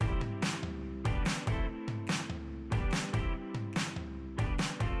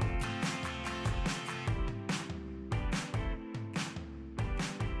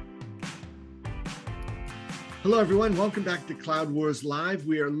Hello, everyone. Welcome back to Cloud Wars Live.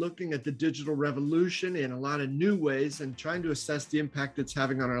 We are looking at the digital revolution in a lot of new ways and trying to assess the impact it's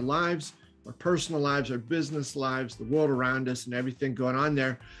having on our lives, our personal lives, our business lives, the world around us, and everything going on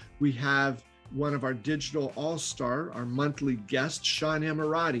there. We have one of our digital all-star, our monthly guest, Sean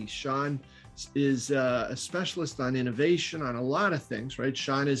Ammirati. Sean is a specialist on innovation, on a lot of things, right?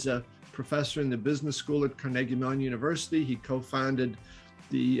 Sean is a professor in the business school at Carnegie Mellon University. He co-founded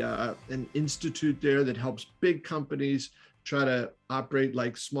an institute there that helps big companies try to operate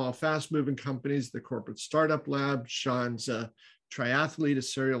like small, fast-moving companies, the Corporate Startup Lab. Sean's a triathlete, a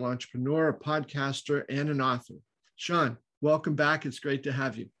serial entrepreneur, a podcaster, and an author. Sean, welcome back. It's great to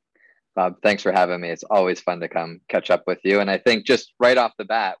have you. Bob, thanks for having me. It's always fun to come catch up with you. And I think just right off the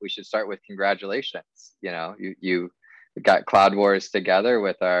bat, we should start with congratulations. You know, you got Cloud Wars together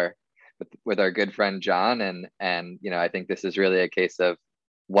with our good friend John, and you know, I think this is really a case of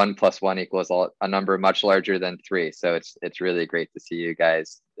 1 + 1 = a number much larger than 3. So it's really great to see you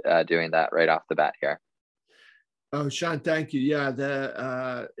guys doing that right off the bat here. Oh, Sean, thank you. Yeah,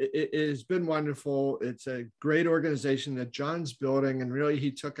 it has been wonderful. It's a great organization that John's building, and really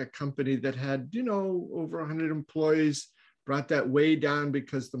he took a company that had, you know, over 100 employees, brought that way down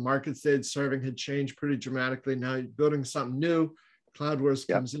because the markets they'd serving had changed pretty dramatically. Now you're building something new. Cloud Wars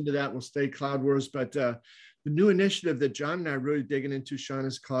comes into that. We'll stay Cloud Wars, but the new initiative that John and I are really digging into, Sean,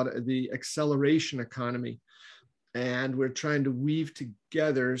 is called the acceleration economy. And we're trying to weave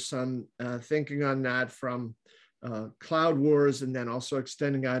together some thinking on that from Cloud Wars, and then also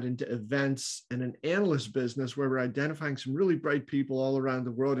extending out into events and an analyst business where we're identifying some really bright people all around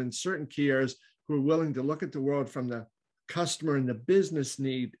the world in certain key areas who are willing to look at the world from the customer and the business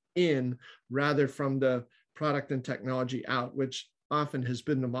need in, rather from the product and technology out, which often has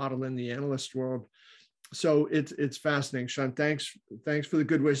been the model in the analyst world. So it's fascinating, Sean. Thanks for the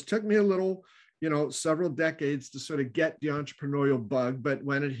good wish. It took me a little, you know, several decades to sort of get the entrepreneurial bug, but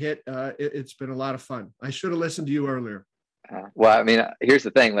when it hit, it's been a lot of fun. I should have listened to you earlier. Well, I mean, here's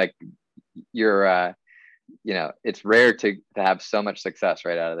the thing: like, you're, you know, it's rare to have so much success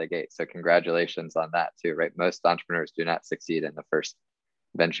right out of the gate. So congratulations on that too, right? Most entrepreneurs do not succeed in the first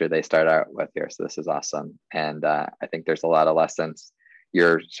venture they start out with here. So this is awesome, and I think there's a lot of lessons.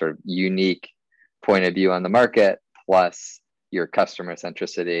 Your sort of unique point of view on the market, plus your customer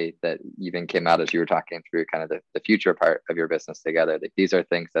centricity that even came out as you were talking through kind of the future part of your business together. These are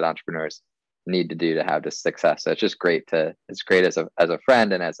things that entrepreneurs need to do to have this success. So it's just great it's great as a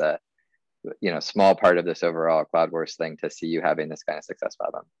friend and as a, you know, small part of this overall Cloud Wars thing to see you having this kind of success,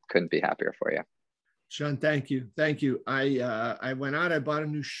 Bob. Couldn't be happier for you. Sean, thank you. Thank you. I went out, I bought a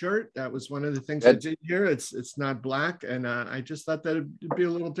new shirt. That was one of the things Good. I did here. It's not black. And I just thought that it'd be a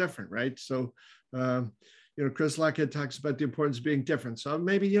little different, right? So, you know, Chris Lockhead talks about the importance of being different. So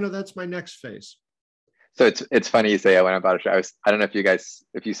maybe, you know, that's my next phase. So it's funny you say I went and bought a shirt. I don't know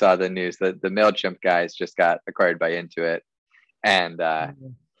if you saw the news that the MailChimp guys just got acquired by Intuit, and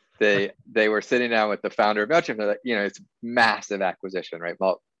they were sitting down with the founder of MailChimp. They're like, you know, it's massive acquisition, right?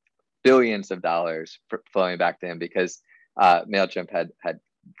 Well, billions of dollars flowing back to him because MailChimp had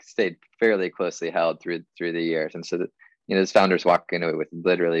stayed fairly closely held through the years, and so you know, his founders walking away with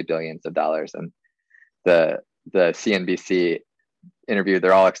literally billions of dollars. And the CNBC interview,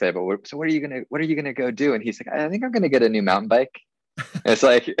 they're all excited, but so what are you gonna go do? And he's like, I think I'm gonna get a new mountain bike. And it's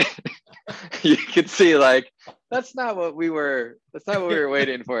like you could see, like, that's not what we were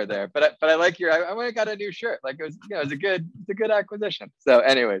waiting for there. But I like I went and got a new shirt. Like, it was, you know, it's a good acquisition. So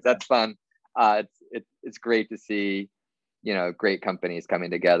anyways, that's fun. It's great to see, you know, great companies coming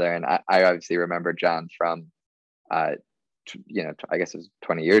together. And I obviously remember John from you know, I guess it was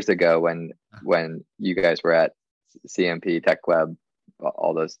 20 years ago when you guys were at CMP, Tech Web,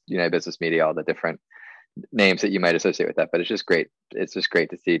 all those United Business Media, all the different names that you might associate with that. But it's just great. It's just great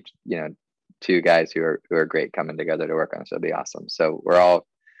to see, you know, two guys who are great coming together to work on. So it'll be awesome. So we're all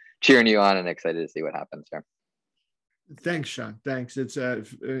cheering you on and excited to see what happens here. Thanks, Sean. Thanks. It's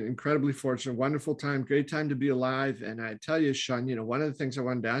incredibly fortunate, wonderful time, great time to be alive. And I tell you, Sean, you know, one of the things I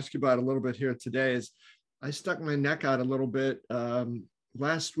wanted to ask you about a little bit here today is I stuck my neck out a little bit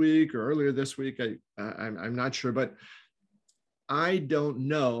last week or earlier this week. I'm not sure, but I don't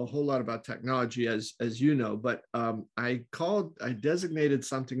know a whole lot about technology, as you know, but I designated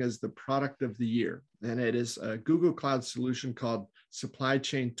something as the product of the year, and it is a Google Cloud solution called Supply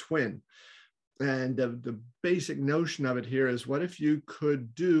Chain Twin. And the basic notion of it here is, what if you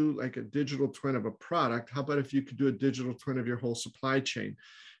could do like a digital twin of a product? How about if you could do a digital twin of your whole supply chain?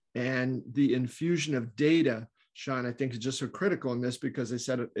 And the infusion of data, Sean, I think is just so critical in this, because they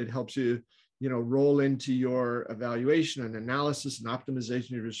said it helps you roll into your evaluation and analysis and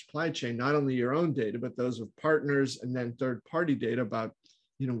optimization of your supply chain, not only your own data, but those of partners, and then third-party data about,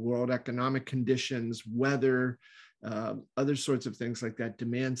 world economic conditions, weather, other sorts of things like that,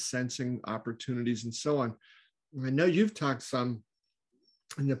 demand sensing opportunities, and so on. I know you've talked some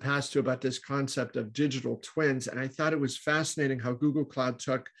in the past too about this concept of digital twins, and I thought it was fascinating how Google Cloud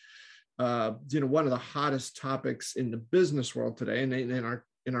took, one of the hottest topics in the business world today, and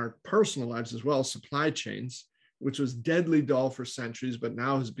in our personal lives as well, supply chains, which was deadly dull for centuries, but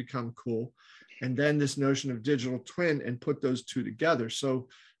now has become cool. And then this notion of digital twin, and put those two together. So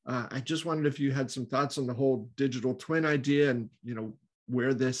I just wondered if you had some thoughts on the whole digital twin idea, and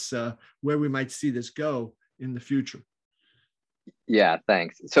where we might see this go in the future. Yeah,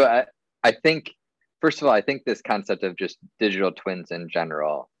 thanks. So I think, first of all, I think this concept of just digital twins in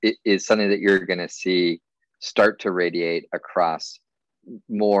general is something that you're going to see start to radiate across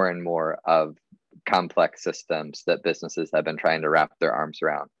more and more of complex systems that businesses have been trying to wrap their arms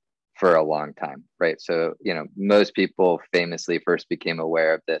around for a long time, right? So, most people famously first became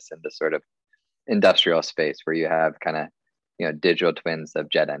aware of this in the sort of industrial space where you have kind of, digital twins of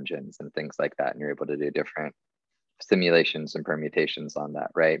jet engines and things like that. And you're able to do different simulations and permutations on that,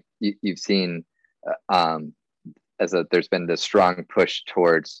 right? You've seen there's been this strong push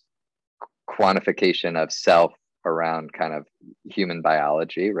towards quantification of self around kind of human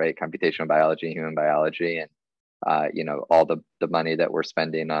biology, right? Computational biology, human biology, and all the money that we're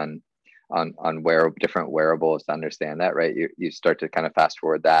spending on different wearables to understand that, right? You start to kind of fast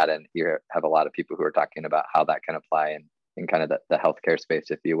forward that, and you have a lot of people who are talking about how that can apply in kind of the healthcare space,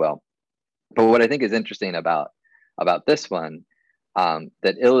 if you will. But what I think is interesting about this one,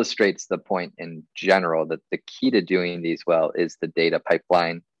 that illustrates the point in general that the key to doing these well is the data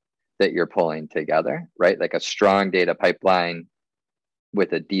pipeline that you're pulling together, right? Like a strong data pipeline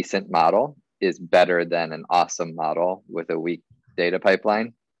with a decent model is better than an awesome model with a weak data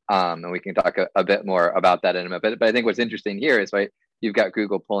pipeline. And we can talk a bit more about that in a bit. But I think what's interesting here is, right, you've got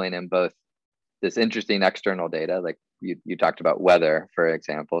Google pulling in both this interesting external data, like you talked about weather, for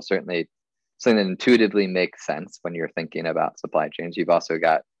example, certainly something that intuitively makes sense when you're thinking about supply chains. You've also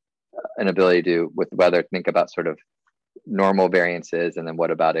got an ability to, with weather, think about sort of normal variances, and then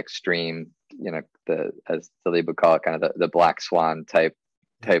what about extreme, as Talib would call it, kind of the black swan type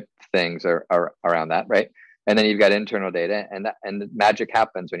things are around that, right? And then you've got internal data, and the magic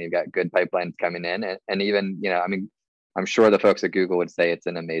happens when you've got good pipelines coming in, and even, I'm sure the folks at Google would say it's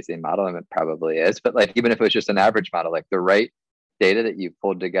an amazing model, and it probably is, but like, even if it was just an average model, like the right data that you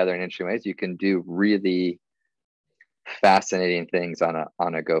pulled together in interesting ways, you can do really fascinating things on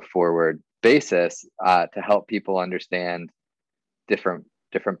a go forward basis to help people understand different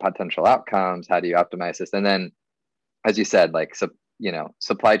potential outcomes. How do you optimize this? And then, as you said, like,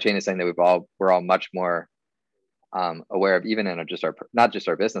 supply chain is something that we're all much more aware of, even in not just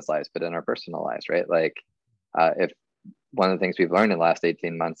our business lives, but in our personal lives, right? Like, if one of the things we've learned in the last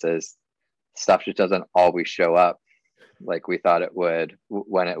 18 months is stuff just doesn't always show up like we thought it would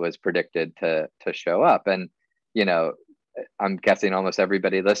when it was predicted to show up. And, I'm guessing almost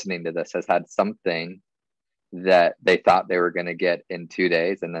everybody listening to this has had something that they thought they were going to get in 2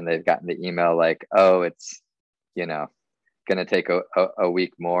 days, and then they've gotten the email like, oh, it's, going to take a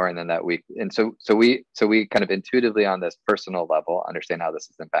week more, and then that week. And so we kind of intuitively on this personal level understand how this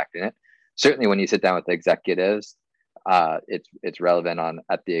is impacting it. Certainly when you sit down with the executives, it's relevant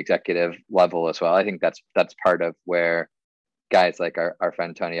at the executive level as well. I think that's part of where guys like our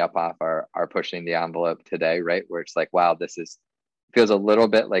friend Tony Uphoff are pushing the envelope today, right? Where it's like, wow, this feels a little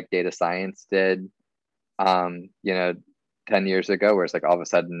bit like data science did, 10 years ago, where it's like all of a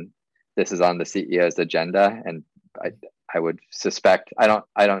sudden this is on the CEO's agenda. And I would suspect, I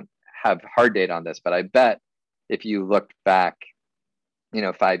don't have hard data on this, but I bet if you looked back,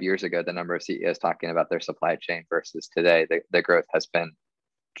 5 years ago, the number of CEOs talking about their supply chain versus today, the growth has been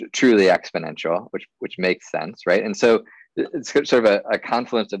truly exponential, which makes sense, right? And so it's sort of a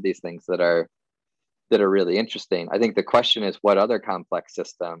confluence of these things that are really interesting. I think the question is, what other complex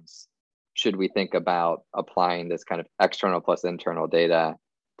systems should we think about applying this kind of external plus internal data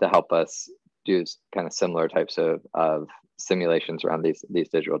to help us do kind of similar types of simulations around these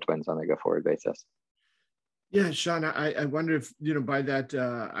digital twins on a go forward basis? Yeah, Sean, I wonder if, by that,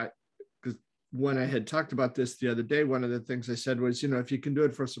 because when I had talked about this the other day, one of the things I said was, if you can do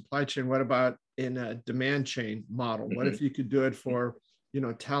it for supply chain, what about in a demand chain model? What if you could do it for,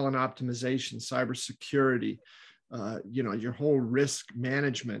 talent optimization, cybersecurity, your whole risk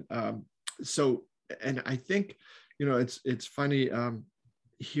management? And I think, it's funny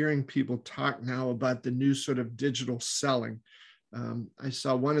hearing people talk now about the new sort of digital selling. I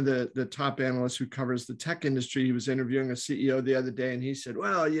saw one of the top analysts who covers the tech industry. He was interviewing a CEO the other day, and he said,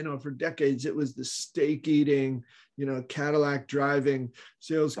 well, for decades, it was the steak eating, Cadillac driving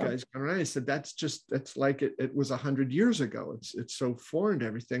sales guys. And I said, that's like it was 100 years ago. It's so foreign to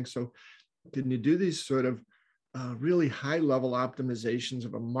everything. So can you do these sort of really high level optimizations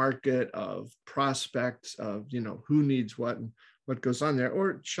of a market, of prospects, of, who needs what and what goes on there?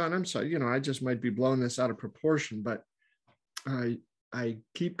 Or Sean, I'm sorry, I just might be blowing this out of proportion, but I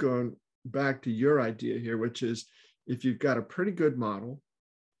keep going back to your idea here, which is if you've got a pretty good model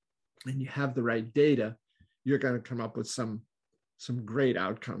and you have the right data, you're going to come up with some great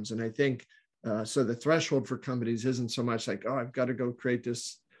outcomes. And I think so the threshold for companies isn't so much like, oh, I've got to go create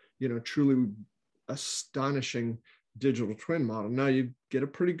this, truly astonishing digital twin model. No, you get a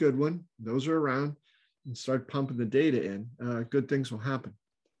pretty good one. Those are around, and start pumping the data in. Good things will happen.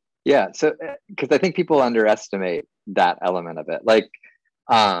 Yeah. So, because I think people underestimate that element of it. Like,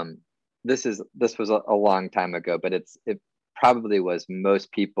 this was a long time ago, but it probably was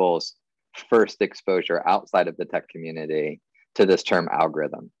most people's first exposure outside of the tech community to this term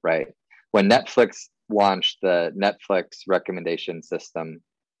algorithm, right? When Netflix launched the Netflix recommendation system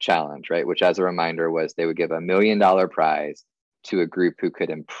challenge, right? Which, as a reminder, was they would give $1 million prize to a group who could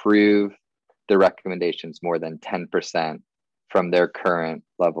improve the recommendations more than 10% from their current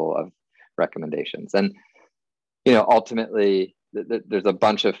level of recommendations. And, ultimately, there's a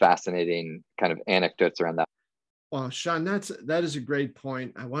bunch of fascinating kind of anecdotes around that. Well, Sean, that is a great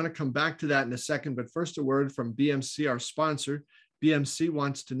point. I want to come back to that in a second, but first a word from BMC, our sponsor. BMC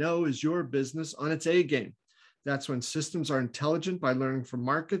wants to know, is your business on its A game? That's when systems are intelligent by learning from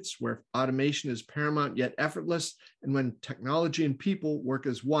markets, where automation is paramount yet effortless, and when technology and people work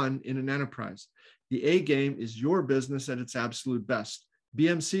as one in an enterprise. The A game is your business at its absolute best.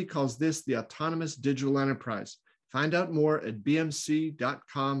 BMC calls this the autonomous digital enterprise. Find out more at bmc.com/A-game.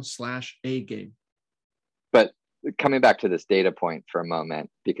 But coming back to this data point for a moment,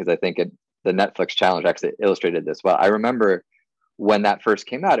 because I think the Netflix challenge actually illustrated this well. I remember when that first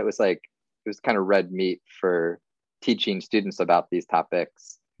came out, it was kind of red meat for teaching students about these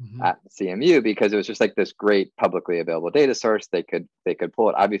topics at CMU, because it was just like this great publicly available data source. They could pull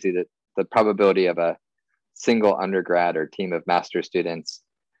it. Obviously, the probability of a single undergrad or team of master students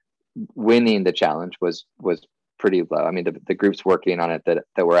winning the challenge was pretty low. I mean, the groups working on it that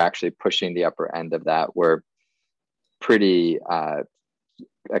were actually pushing the upper end of that were pretty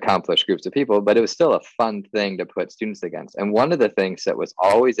accomplished groups of people, but it was still a fun thing to put students against. And one of the things that was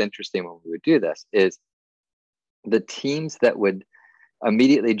always interesting when we would do this is the teams that would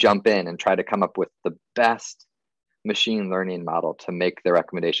immediately jump in and try to come up with the best machine learning model to make their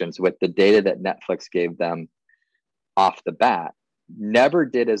recommendations with the data that Netflix gave them off the bat never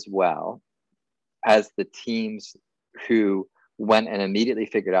did as well as the teams who went and immediately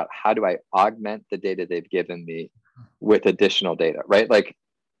figured out, how do I augment the data they've given me with additional data, right? Like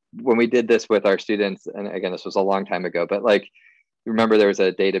when we did this with our students, and again, this was a long time ago, but like, remember there was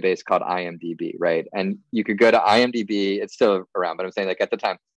a database called IMDb, right? And you could go to IMDb, it's still around, but I'm saying like at the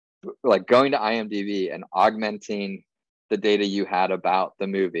time, like going to IMDb and augmenting the data you had about the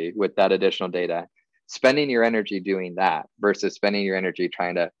movie with that additional data, spending your energy doing that versus spending your energy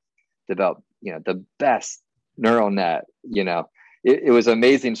trying to develop, the best neural net, it was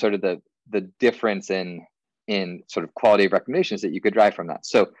amazing sort of the difference in sort of quality of recommendations that you could drive from that.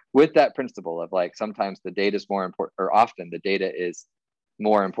 So with that principle of like, sometimes the data is more important, or often the data is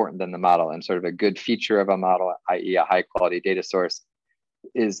more important than the model, and sort of a good feature of a model, i.e. a high quality data source,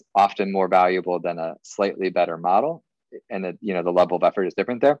 is often more valuable than a slightly better model. And the level of effort is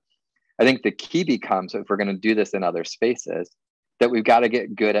different there. I think the key becomes, if we're going to do this in other spaces, that we've got to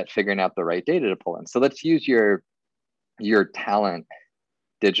get good at figuring out the right data to pull in. So let's use your talent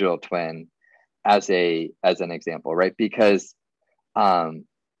digital twin as an example, right? Because most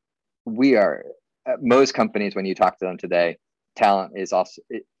companies, when you talk to them today, talent is also,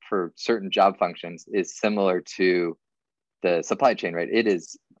 for certain job functions, is similar to the supply chain, right? It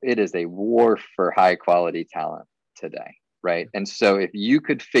is a war for high quality talent today, right? And so if you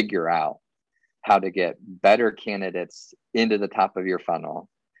could figure out how to get better candidates into the top of your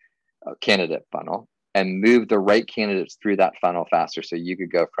candidate funnel, and move the right candidates through that funnel faster, so you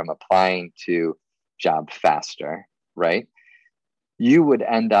could go from applying to job faster, right? You would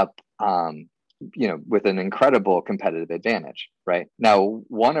end up, with an incredible competitive advantage, right? Now,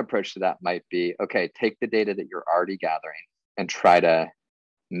 one approach to that might be, okay, take the data that you're already gathering and try to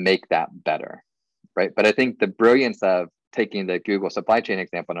make that better, right? But I think the brilliance of taking the Google supply chain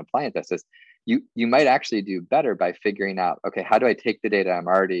example and applying this is you might actually do better by figuring out, okay, how do I take the data I'm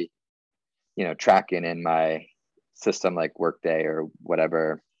already, tracking in my system like Workday or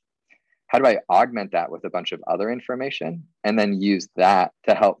whatever, how do I augment that with a bunch of other information and then use that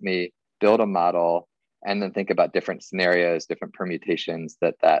to help me build a model and then think about different scenarios, different permutations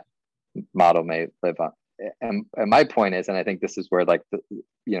that that model may live on. And my point is, and I think this is where like the,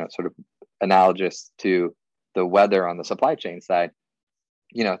 you know, sort of analogous to the weather on the supply chain side,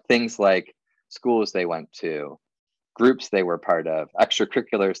 you know, things like schools they went to, groups they were part of,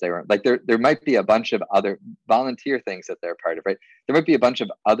 extracurriculars they were like, there might be a bunch of other volunteer things that they're part of, right? There might be a bunch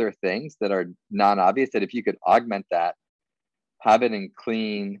of other things that are non-obvious that if you could augment that, have it in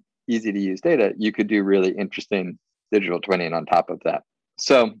clean, easy to use data, you could do really interesting digital twinning on top of that.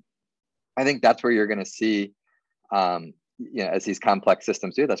 So I think that's where you're going to see, you know, as these complex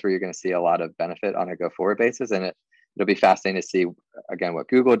systems do, that's where you're going to see a lot of benefit on a go forward basis. And it'll be fascinating to see, again, what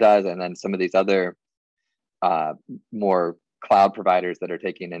Google does, and then some of these other more cloud providers that are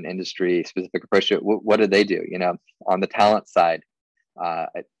taking an industry specific approach to it. What do they do? You know, on the talent side, I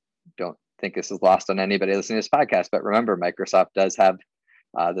don't think this is lost on anybody listening to this podcast, but remember, Microsoft does have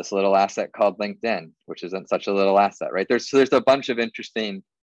this little asset called LinkedIn, which isn't such a little asset, right? There's a bunch of interesting,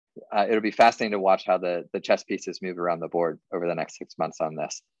 it'll be fascinating to watch how the chess pieces move around the board over the next 6 months on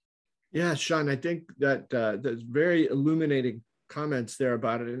this. Yeah, Sean, I think that that's very illuminating comments there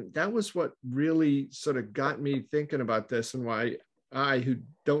about it. And that was what really sort of got me thinking about this, and why I, who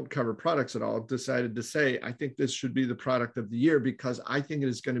don't cover products at all, decided to say, I think this should be the product of the year, because I think it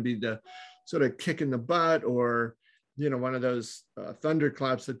is going to be the sort of kick in the butt, or, you know, one of those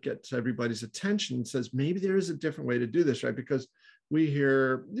thunderclaps that gets everybody's attention and says, maybe there is a different way to do this, right? Because we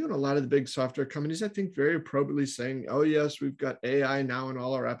hear, you know, a lot of the big software companies, I think very appropriately saying, oh yes, we've got AI now in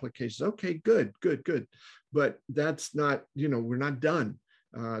all our applications. Okay, good. But that's not, you know, we're not done.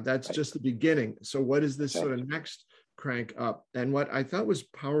 That's just the beginning. So what is this sort of next crank up? And what I thought was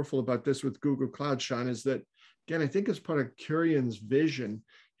powerful about this with Google Cloud, Sean, is that, again, I think as part of Kurian's vision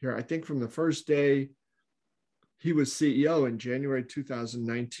here, I think from the first day he was CEO in January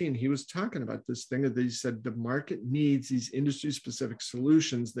 2019, he was talking about this thing that he said the market needs these industry-specific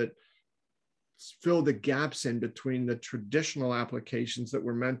solutions that fill the gaps in between the traditional applications that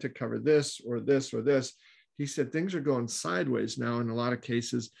were meant to cover this or this or this. He said things are going sideways now in a lot of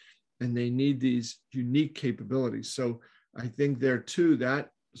cases, and they need these unique capabilities. So I think there too, that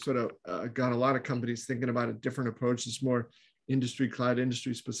sort of got a lot of companies thinking about a different approach. It's more industry cloud,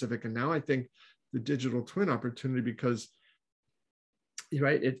 industry specific. And now I think the digital twin opportunity, because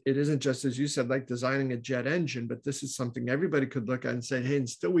right, it isn't just, as you said, like designing a jet engine, but this is something everybody could look at and say, hey, and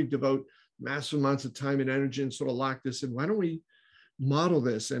still we devote massive amounts of time and energy and sort of lock this in. Why don't we model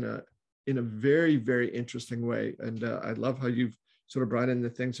this in a very, very interesting way? And I love how you've sort of brought in the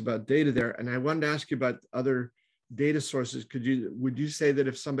things about data there. And I wanted to ask you about other data sources. Would you say that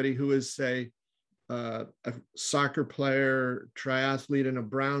if somebody who is, say, a soccer player, triathlete, and a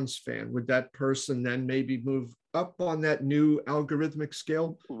Browns fan, would that person then maybe move up on that new algorithmic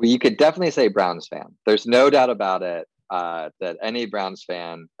scale? Well, you could definitely say Browns fan. There's no doubt about it that any Browns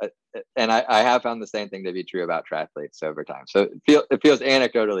fan, and I have found the same thing to be true about triathletes over time. So it feels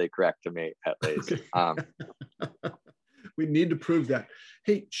anecdotally correct to me, at least. Okay. We need to prove that.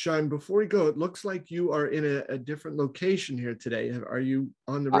 Hey, Sean, before we go, it looks like you are in a different location here today. Are you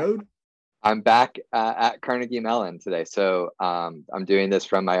on the road? I'm back at Carnegie Mellon today. So I'm doing this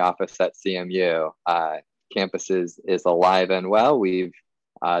from my office at CMU. Campus is alive and well. We've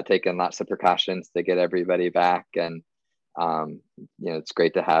taken lots of precautions to get everybody back. And, you know, it's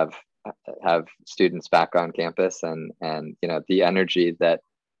great to have students back on campus, and you know, the energy that,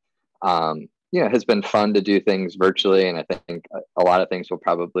 you know, has been fun to do things virtually. And I think a lot of things will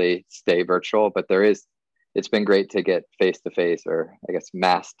probably stay virtual, but it's been great to get face-to-face, or I guess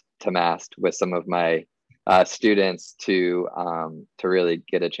mast to mast, with some of my students to really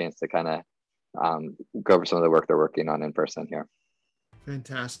get a chance to kind of go over some of the work they're working on in person here.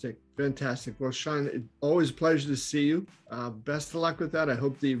 Fantastic. Well, Sean, always a pleasure to see you. Best of luck with that. I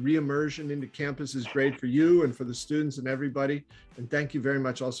hope the reimmersion into campus is great for you and for the students and everybody. And thank you very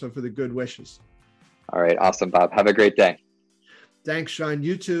much also for the good wishes. All right. Awesome, Bob. Have a great day. Thanks, Sean.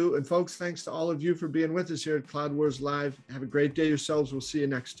 You too. And folks, thanks to all of you for being with us here at Cloud Wars Live. Have a great day yourselves. We'll see you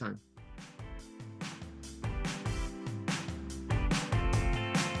next time.